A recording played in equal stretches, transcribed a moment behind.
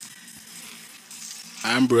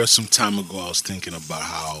I remember some time ago I was thinking about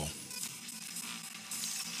how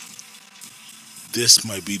this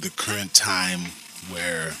might be the current time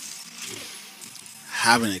where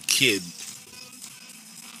having a kid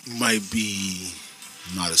might be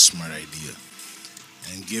not a smart idea.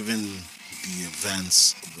 And given the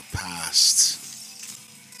events of the past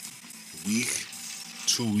week,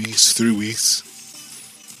 2 weeks, 3 weeks,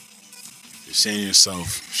 you're saying to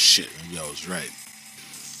yourself, shit, maybe I was right.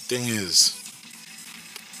 Thing is,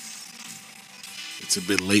 it's a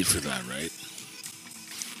bit late for that, right?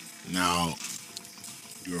 Now,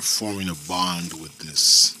 you're forming a bond with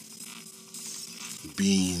this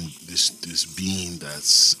being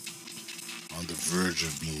that's on the verge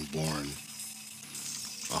of being born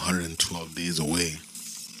 112 days away.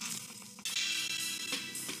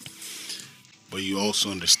 But you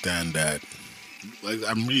also understand that, like,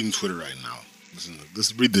 I'm reading Twitter right now. Listen to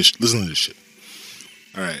this shit.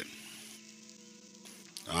 All right.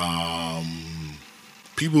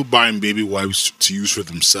 People buying baby wipes to use for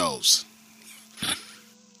themselves.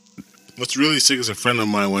 What's really sick is a friend of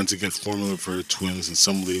mine went to get formula for her twins, and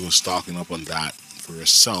some lady was stocking up on that for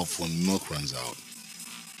herself when milk runs out.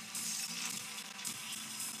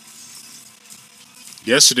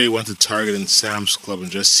 Yesterday, went to Target and Sam's Club,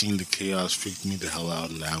 and just seeing the chaos freaked me the hell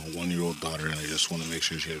out. And I have a 1-year-old daughter, and I just want to make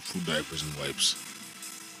sure she had food, diapers, and wipes.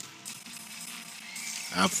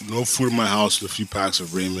 I have no food in my house with a few packs of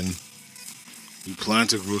ramen. We plan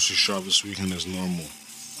to grocery shop this weekend as normal.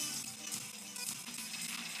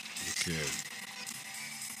 Okay.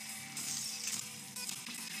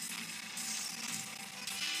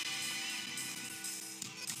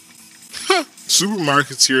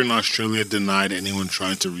 Supermarkets here in Australia denied anyone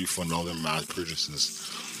trying to refund all their mass purchases.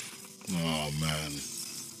 Oh man.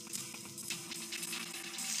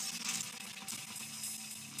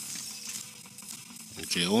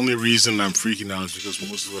 Okay, only reason I'm freaking out is because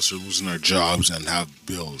most of us are losing our jobs and have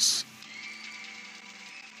bills.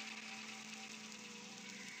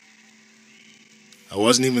 I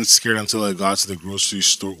wasn't even scared until I got to the grocery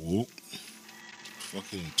store. Whoa,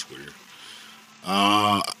 fucking Twitter.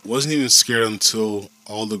 Wasn't even scared until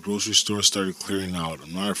all the grocery stores started clearing out.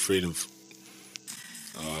 I'm not afraid of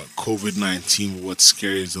COVID 19. What's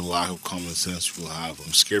scary is the lack of common sense people have.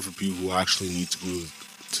 I'm scared for people who actually need to go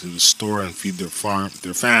to the store and feed their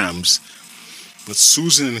fams. But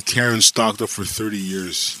Susan and Karen stocked up for 30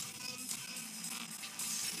 years.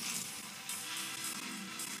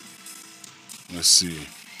 Let's see.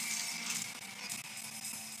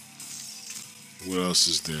 What else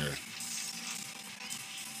is there?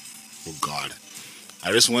 Oh God.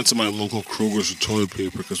 I just went to my local Kroger's for toilet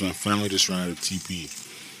paper because my family just ran out of TP.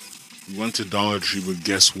 We went to Dollar Tree, but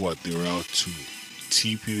guess what? They were out too.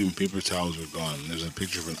 TP and paper towels were gone. There's a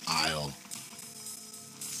picture of an aisle.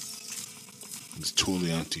 It's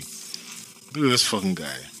totally empty. Look at this fucking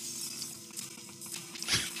guy.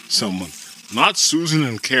 Someone. Not Susan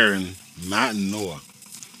and Karen, Matt and Noah.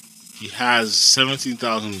 He has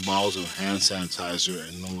 17,000 bottles of hand sanitizer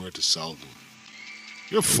and nowhere to sell them.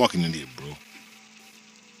 You're a fucking idiot, bro.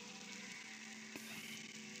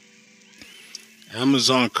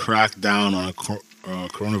 Amazon cracked down on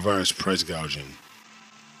coronavirus price gouging.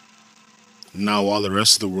 Now, while the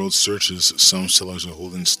rest of the world searches, some sellers are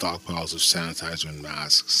holding stockpiles of sanitizer and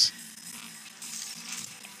masks.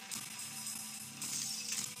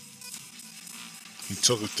 He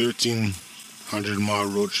took a 1,300-mile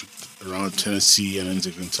road trip around Tennessee and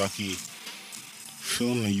into Kentucky,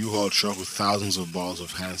 filling a U-Haul truck with thousands of bottles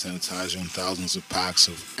of hand sanitizer and thousands of packs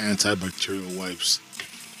of antibacterial wipes,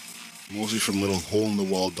 mostly from little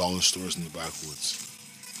hole-in-the-wall dollar stores in the backwoods.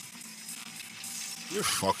 You're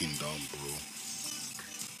fucking dumb, bro.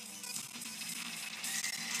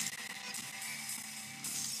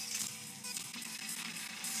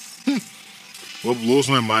 What blows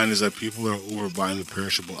my mind is that people are overbuying the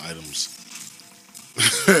perishable items.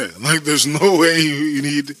 Like, there's no way in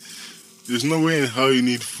hell you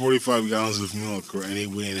need 45 gallons of milk, or any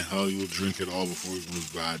way in hell you'll drink it all before it goes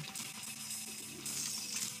bad.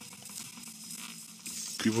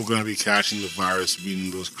 People gonna be catching the virus being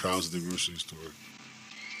in those crowds at the grocery store.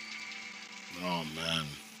 Oh man.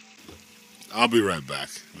 I'll be right back.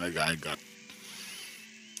 That guy got.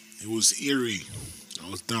 It was eerie. I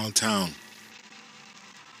was downtown.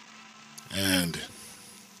 And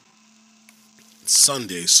it's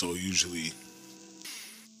Sunday, so usually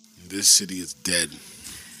in this city it's dead.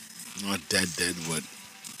 Not dead, dead, but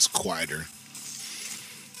it's quieter.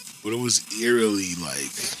 But it was eerily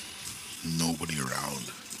like nobody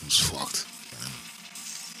around. It was fucked, man.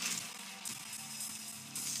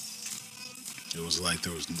 It was like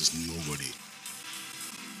there was just nobody.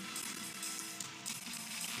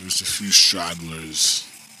 There's a few stragglers.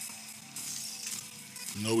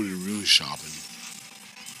 Nobody really shopping.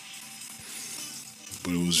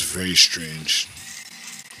 But it was very strange.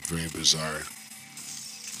 Very bizarre.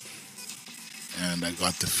 And I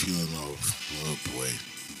got the feeling of, oh boy,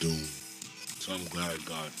 doom. So I'm glad I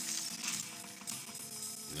got.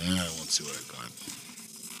 Nah, I won't see what I got.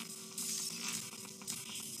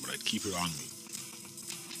 But I keep it on me.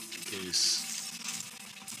 In case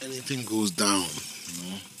anything goes down, you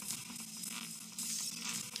know?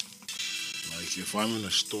 Like if I'm in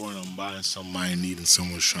a store and I'm buying something I need and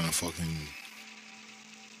someone's trying to fucking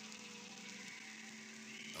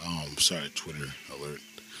sorry, Twitter alert.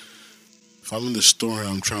 If I'm in the store and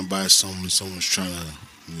I'm trying to buy something and someone's trying to,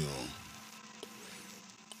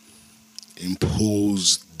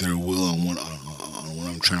 impose their will on what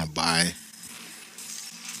I'm trying to buy,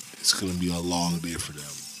 it's gonna be a long day for them.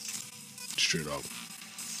 Straight up.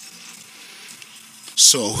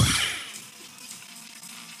 So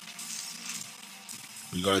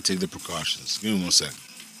we gotta take the precautions. Give me 1 sec.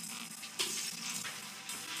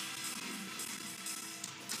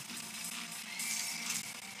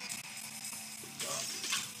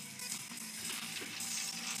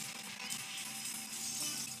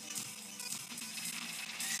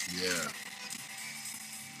 Yeah.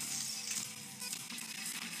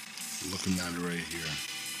 Looking at it right here.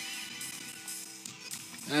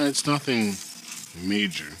 And it's nothing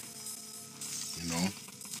major, you know?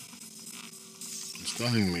 It's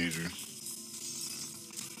nothing major.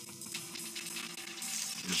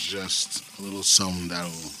 It's just a little something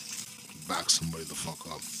that'll back somebody the fuck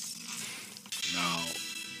up. Now,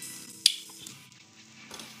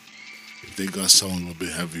 if they got something a little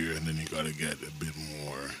bit heavier, and then you gotta get a bit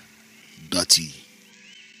more dirty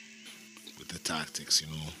with the tactics, you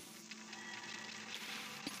know?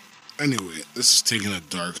 Anyway, this is taking a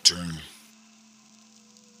dark turn.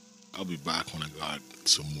 I'll be back when I got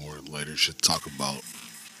some more lighter shit to talk about,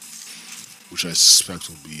 which I suspect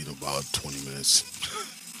will be in about 20 minutes.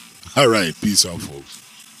 Alright, peace out, folks.